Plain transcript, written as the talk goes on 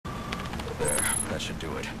That should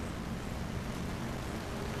do it.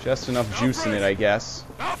 Just enough juice in it, I guess.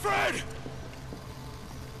 Alfred!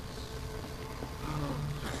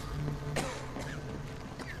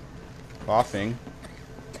 Coughing.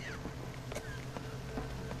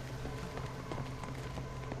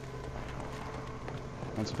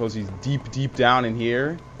 I suppose he's deep, deep down in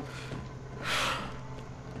here.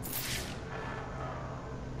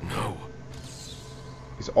 No.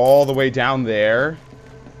 He's all the way down there.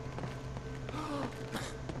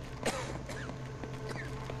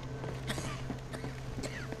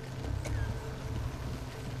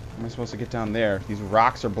 How am I supposed to get down there? These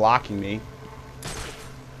rocks are blocking me.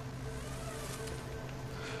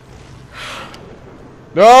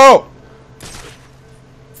 No!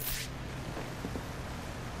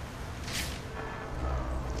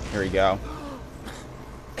 Here we go.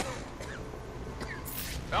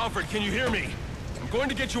 Alfred, can you hear me? I'm going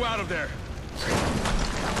to get you out of there.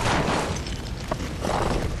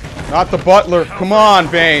 Not the butler. Come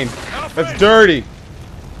on, Bane. Alfred! That's dirty.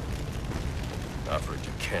 Alfred,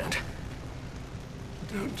 you can't.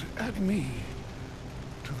 Don't add me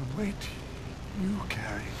to the weight you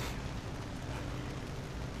carry.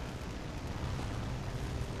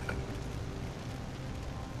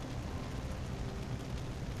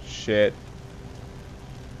 Shit.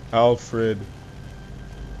 Alfred.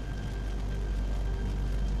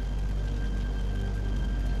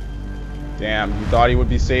 Damn, he thought he would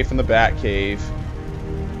be safe in the Batcave.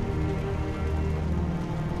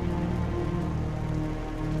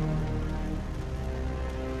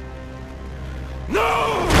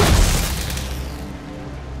 No!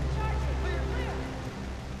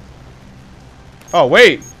 Oh,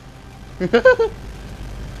 wait!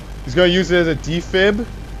 He's gonna use it as a defib?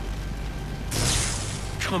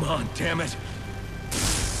 Come on, damn it.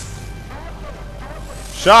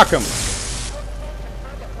 Shock him!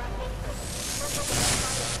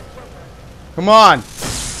 Come on!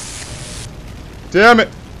 Damn it!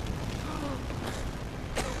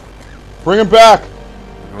 Bring him back!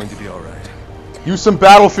 You're going to be alright. Use some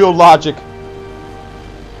battlefield logic.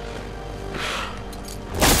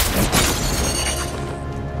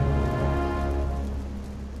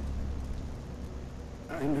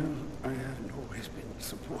 I know I haven't always been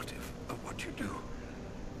supportive of what you do,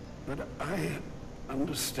 but I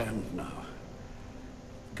understand now.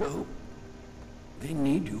 Go. They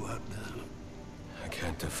need you out there. I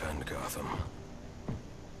can't defend Gotham.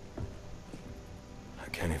 I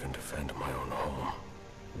can't even defend my own home.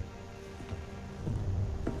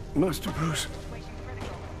 Master Bruce. Situation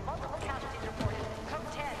critical. Multiple casualties reported.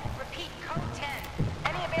 Code 10. Repeat, code 10.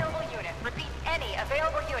 Any available unit. Repeat, any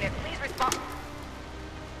available unit. Please respond.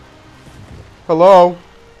 Hello?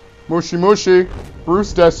 Mushi Mushi.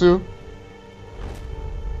 Bruce Desu.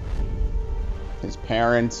 His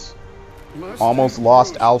parents Master almost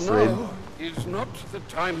lost Bruce, Alfred. now is not the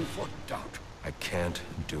time for doubt. I can't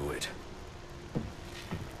do it.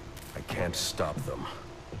 I can't stop them.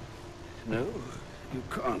 No, you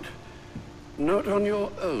can't. Not on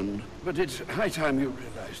your own, but it's high time you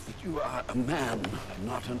realize that you are a man,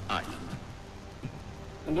 not an island.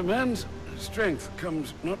 And a man's strength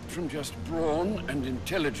comes not from just brawn and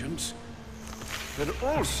intelligence, but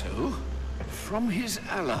also from his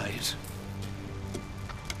allies.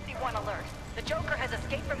 One alert. The Joker has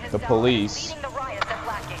escaped from his The cell police. and is leading the riots at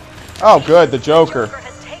Blackgate. Oh, good, the Joker. The Joker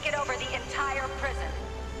has taken over the entire prison.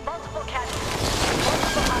 Multiple casualties.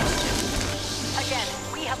 Multiple hostages. Again,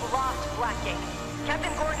 we have lost Blackgate.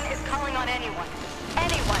 Captain Gordon is calling on anyone.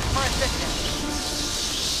 Anyone for assistance.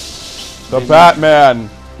 The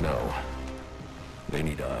Batman. No. They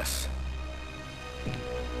need us.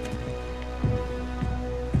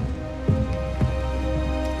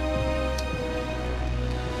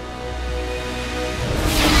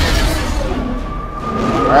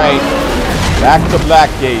 Alright. Back to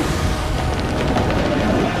Blackgate.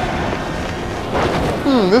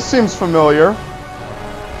 This seems familiar.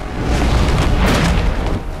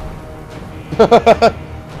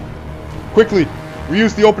 Quickly,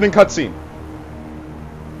 reuse the opening cutscene.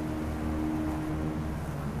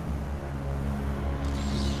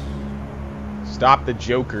 Stop the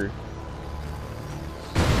Joker.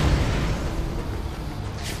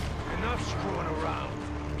 Enough screwing around.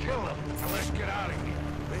 Kill him, and let's get out of here.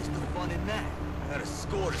 Where's the fun in that? Got a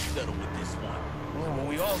score to settle with this one. Well,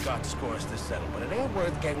 we all got scores to settle, but it ain't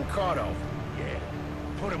worth getting caught over. Yeah.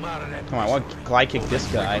 Put him out of that. Come on, I want to glide kick this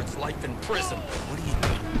guy. It's life in prison. What do you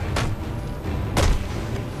think?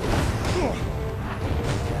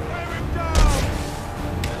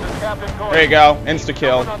 There you go, insta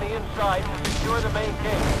kill. On the inside, secure the main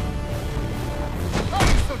gate. Oh,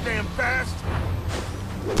 you're so damn fast.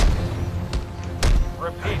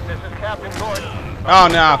 This is Captain Gordon. Oh,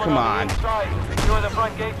 no, come on. Secure the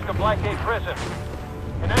front gates to Blackgate Prison.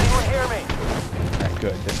 Can anyone hear me? Alright,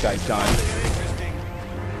 good. This guy's done.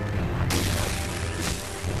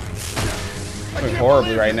 Doing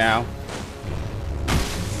horribly right now.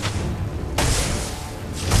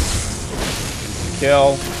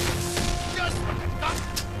 Kill.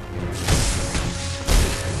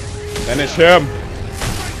 Finish him.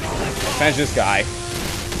 Finish this guy.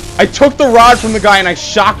 I took the rod from the guy and I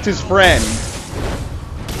shocked his friend.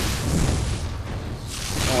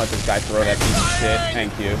 Don't let this guy throw that piece of shit.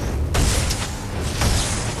 Thank you.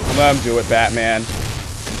 Let him do it, Batman.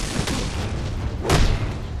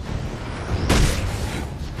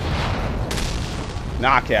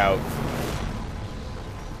 Knockout.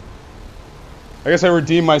 I guess I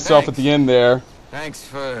redeemed myself at the end there. Thanks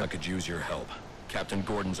for... I could use your help. Captain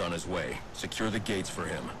Gordon's on his way. Secure the gates for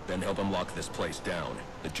him, then help him lock this place down.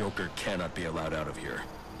 The Joker cannot be allowed out of here.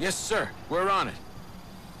 Yes, sir. We're on it.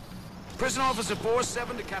 Prison Officer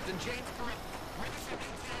 47 to Captain James.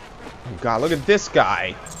 Oh god, look at this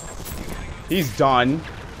guy. He's done.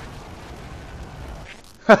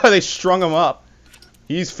 They strung him up.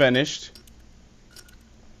 He's finished.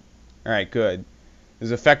 Alright, good.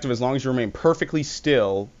 Is effective as long as you remain perfectly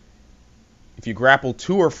still. If you grapple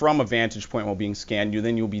to or from a vantage point while being scanned,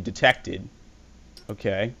 then you'll be detected.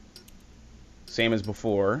 Okay. Same as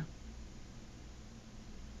before.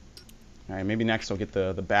 Alright, maybe next I'll get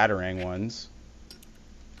the Batarang ones.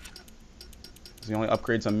 It's the only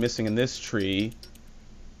upgrades I'm missing in this tree.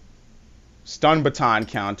 Stun baton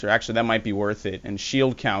counter. Actually, that might be worth it. And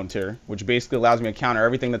shield counter, which basically allows me to counter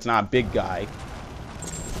everything that's not a big guy.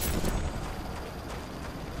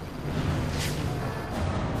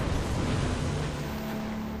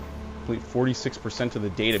 Complete 46% of the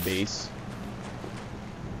database.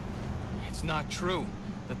 It's not true.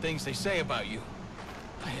 The things they say about you.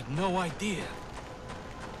 I had no idea.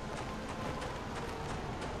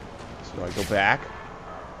 So do I go back?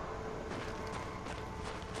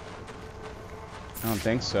 I don't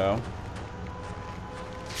think so.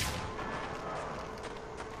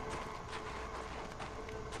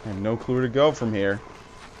 I have no clue where to go from here.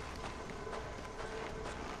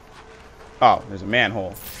 Oh, there's a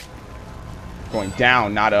manhole. Going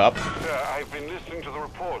down, not up. Sir, I've been listening to the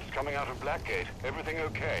reports coming out of Blackgate. Everything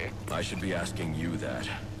okay? I should be asking you that.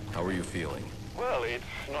 How are you feeling? Well, it's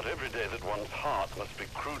not every day that one's heart must be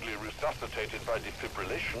crudely resuscitated by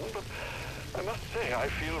defibrillation, but I must say I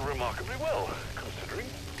feel remarkably well, considering.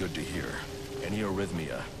 Good to hear. Any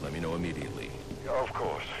arrhythmia, let me know immediately. Of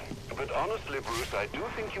course. But honestly, Bruce, I do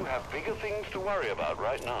think you have bigger things to worry about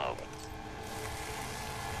right now.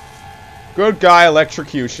 Good guy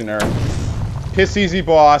electrocutioner. Piss easy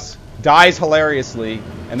boss. Dies hilariously.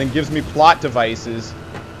 And then gives me plot devices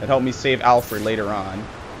that help me save Alfred later on.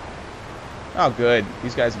 Oh, good.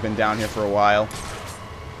 These guys have been down here for a while.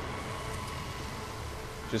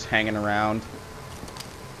 Just hanging around.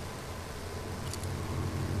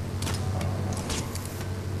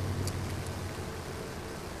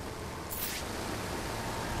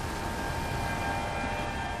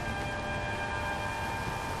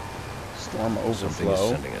 Storm Something is overflow.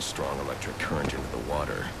 sending a strong electric current into the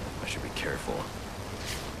water. I should be careful.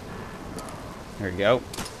 There we go.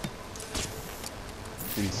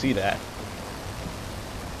 Didn't see that.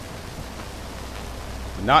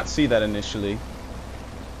 Did not see that initially.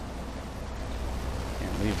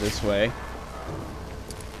 Can't leave this way.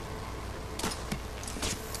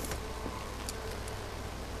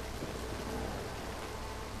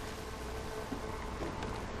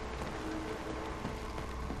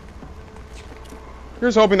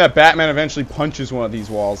 Here's hoping that Batman eventually punches one of these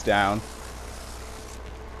walls down.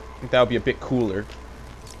 I think that would be a bit cooler.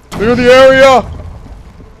 Clear the area!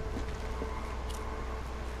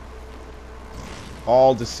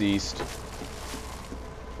 All deceased.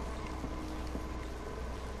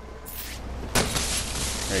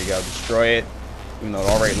 There you go, destroy it. Even though it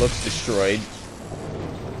already looks destroyed.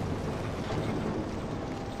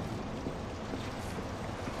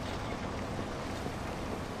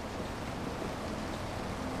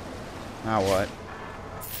 Now what?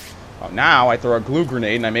 Oh, now I throw a glue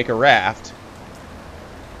grenade and I make a raft.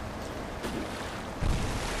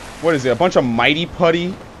 What is it? A bunch of Mighty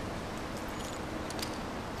Putty?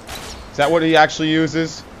 Is that what he actually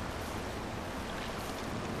uses?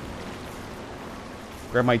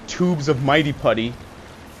 Grab my tubes of Mighty Putty.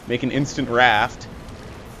 Make an instant raft.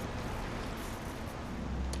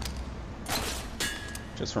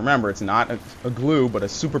 Just remember, it's not a glue, but a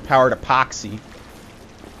super-powered epoxy.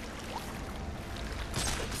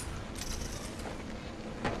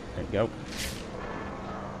 There you go.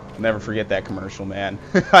 Never forget that commercial, man.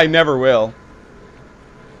 I never will.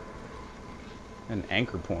 An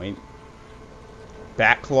anchor point.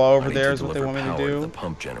 Bat claw over there is what they want me to do. The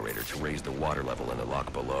pump generator to raise the water level in the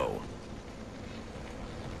lock below.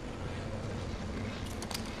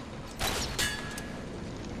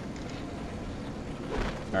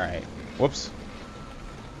 Alright. Whoops.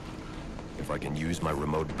 If I can use my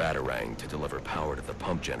remote batarang to deliver power to the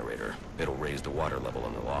pump generator, it'll raise the water level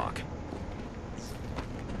in the lock.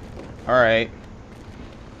 Alright.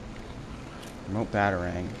 Remote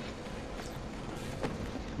batarang.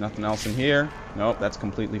 Nothing else in here? Nope, that's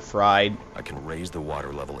completely fried. I can raise the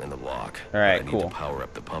water level in the lock. Alright, cool. I need to power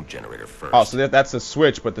up the pump generator first. Oh, so that's the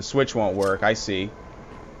switch, but the switch won't work. I see.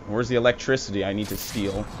 Where's the electricity I need to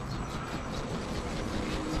steal?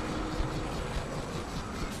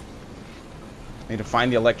 I need to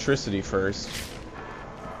find the electricity first.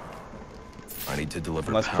 I need to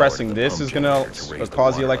deliver Unless power pressing to the this pump is going to to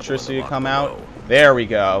cause the electricity to come out. below. There we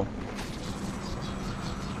go.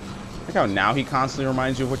 I like how now he constantly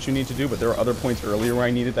reminds you of what you need to do, but there were other points earlier where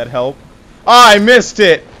I needed that help. Ah, I missed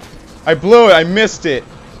it! I blew it. I missed it.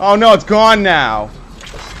 Oh, no, it's gone now.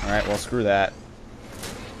 Alright, well, screw that.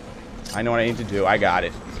 I know what I need to do. I got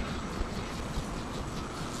it.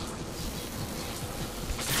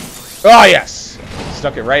 Oh, yes!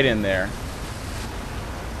 Stuck it right in there.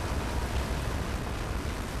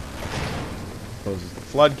 Closes the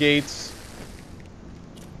floodgates.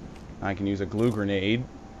 I can use a glue grenade.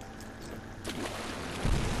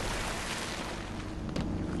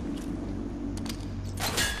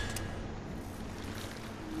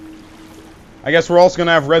 I guess we're also going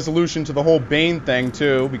to have resolution to the whole Bane thing,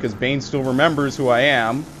 too, because Bane still remembers who I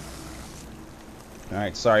am.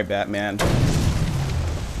 Alright, sorry, Batman.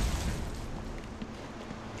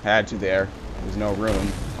 Had to there. There's no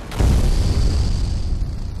room.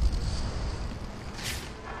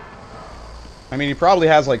 I mean, he probably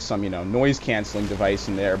has, like, some, you know, noise-canceling device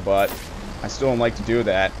in there, but I still don't like to do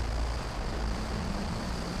that.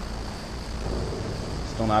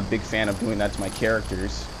 Still not a big fan of doing that to my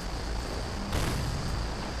characters.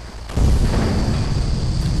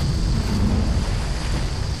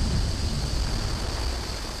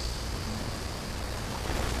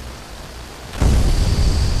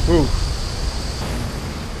 Ooh.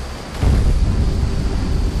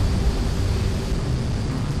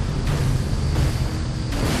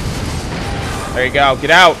 There you go. Get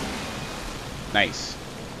out. Nice.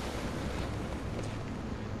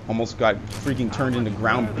 Almost got freaking turned into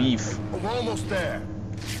ground beef. We're almost there.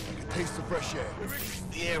 I can taste the fresh air.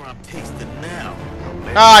 The air I'm tasting now.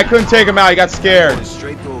 Ah, I couldn't take him out. He got scared.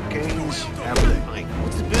 Straight through O'Kane's. Mike,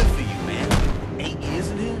 what's it been for you, man? 8 years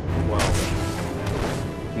in here?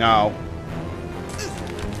 Well, No.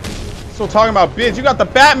 Still talking about bids. You got the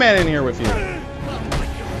Batman in here with you.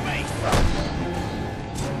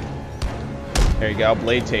 There you go.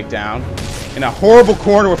 Blade takedown. In a horrible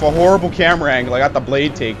corner with a horrible camera angle. I got the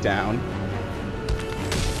blade takedown.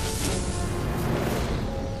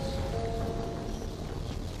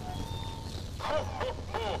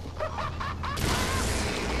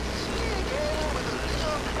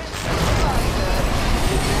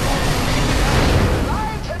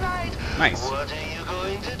 Nice. What are you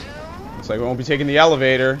going to do? Looks like we won't be taking the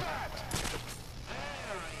elevator.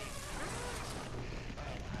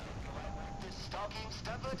 The stocking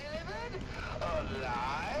stuffer delivered?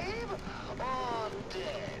 Alive or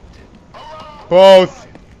dead? Hurrah! Both.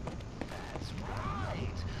 That's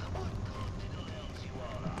right. What confident elves you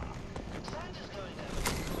all are. Santa's going to have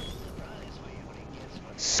a surprise for you when he gets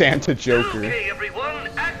what Santa Joker. Okay, everyone,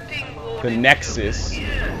 acting The Nexus. here.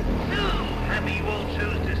 So, happy you all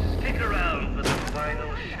chose to stick around for the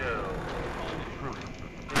final show.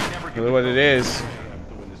 Really what it is.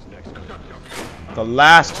 The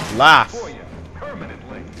last laugh.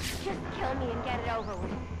 Permanently. Just kill me and get it over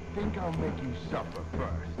with. Think I'll make you suffer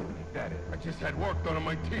first. That is, I just had work done on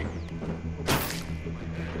my teeth.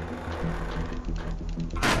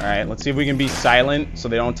 Alright, let's see if we can be silent so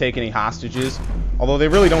they don't take any hostages. Although they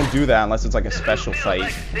really don't do that unless it's like a special fight.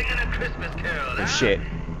 Like singing a Christmas carol, Oh huh? shit.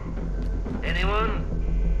 Anyone?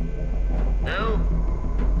 No?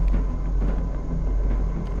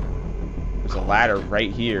 There's a ladder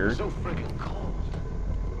right here. so friggin' cold.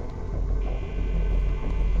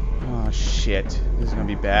 Oh shit. This is gonna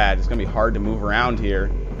be bad. It's gonna be hard to move around here.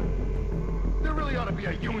 There really ought to be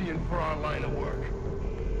a union for our line of work.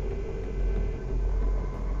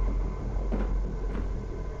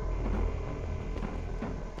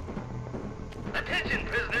 Attention,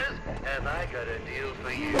 prisoners! Have I got a deal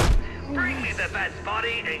for you? Bring me the bat's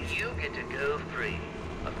body and you get to go free.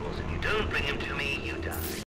 Of course, if you don't bring him to me, you die.